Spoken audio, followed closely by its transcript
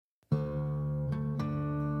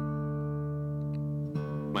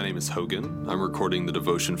My name is Hogan. I'm recording the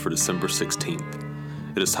devotion for December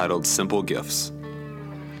 16th. It is titled Simple Gifts.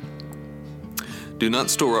 Do not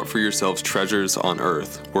store up for yourselves treasures on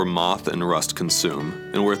earth, where moth and rust consume,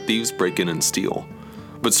 and where thieves break in and steal.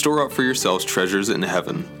 But store up for yourselves treasures in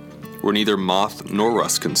heaven, where neither moth nor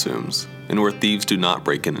rust consumes, and where thieves do not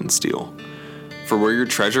break in and steal. For where your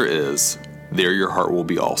treasure is, there your heart will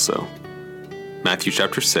be also. Matthew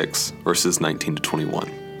chapter 6, verses 19 to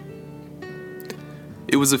 21.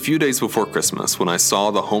 It was a few days before Christmas when I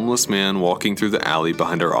saw the homeless man walking through the alley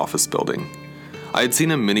behind our office building. I had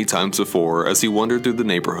seen him many times before as he wandered through the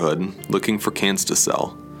neighborhood looking for cans to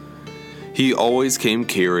sell. He always came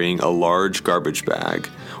carrying a large garbage bag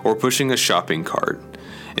or pushing a shopping cart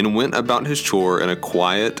and went about his chore in a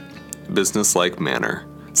quiet, businesslike manner,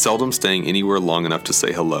 seldom staying anywhere long enough to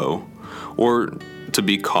say hello or to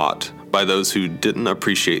be caught by those who didn't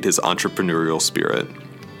appreciate his entrepreneurial spirit.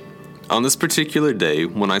 On this particular day,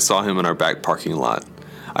 when I saw him in our back parking lot,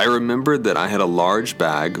 I remembered that I had a large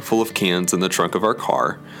bag full of cans in the trunk of our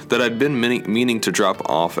car that I'd been meaning to drop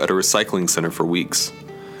off at a recycling center for weeks.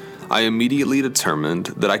 I immediately determined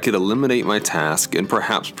that I could eliminate my task and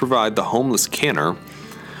perhaps provide the homeless canner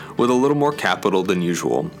with a little more capital than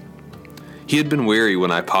usual. He had been wary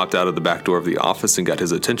when I popped out of the back door of the office and got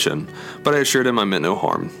his attention, but I assured him I meant no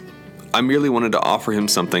harm. I merely wanted to offer him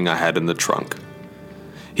something I had in the trunk.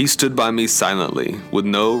 He stood by me silently, with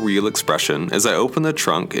no real expression, as I opened the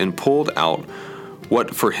trunk and pulled out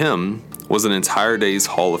what for him was an entire day's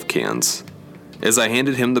haul of cans. As I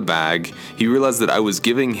handed him the bag, he realized what I was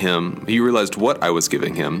giving him,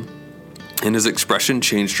 and his expression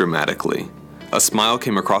changed dramatically. A smile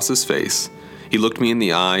came across his face. He looked me in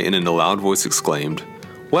the eye and in a loud voice exclaimed,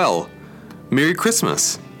 "Well, Merry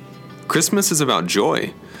Christmas!" Christmas is about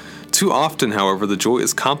joy. Too often, however, the joy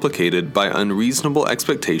is complicated by unreasonable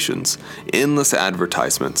expectations, endless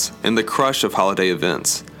advertisements, and the crush of holiday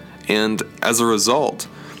events. And, as a result,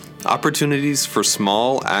 opportunities for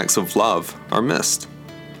small acts of love are missed.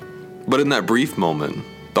 But in that brief moment,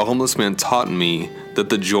 the homeless man taught me that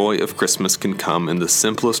the joy of Christmas can come in the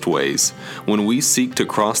simplest ways when we seek to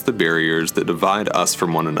cross the barriers that divide us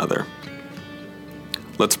from one another.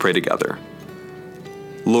 Let's pray together.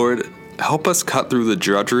 Lord, help us cut through the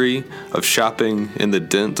drudgery of shopping and the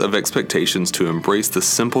dent of expectations to embrace the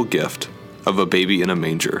simple gift of a baby in a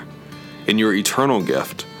manger and your eternal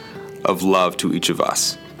gift of love to each of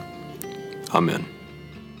us. Amen.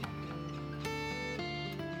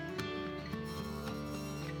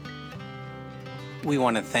 We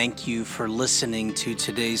want to thank you for listening to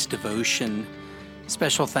today's devotion.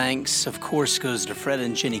 Special thanks, of course, goes to Fred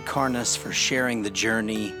and Jenny Carness for sharing the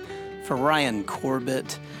journey, for Ryan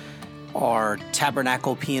Corbett, our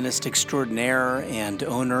tabernacle pianist extraordinaire and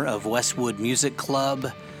owner of Westwood Music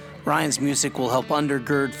Club. Ryan's music will help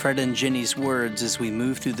undergird Fred and Jenny's words as we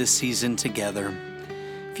move through this season together.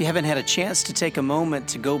 If you haven't had a chance to take a moment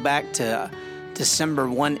to go back to December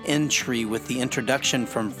 1 entry with the introduction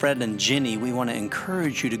from Fred and Jenny, we want to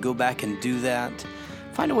encourage you to go back and do that.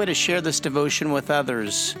 Find a way to share this devotion with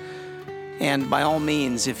others. And by all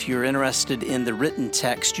means, if you're interested in the written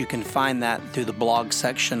text, you can find that through the blog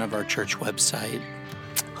section of our church website.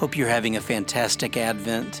 Hope you're having a fantastic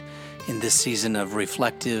Advent in this season of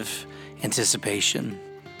reflective anticipation.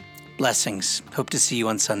 Blessings. Hope to see you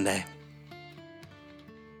on Sunday.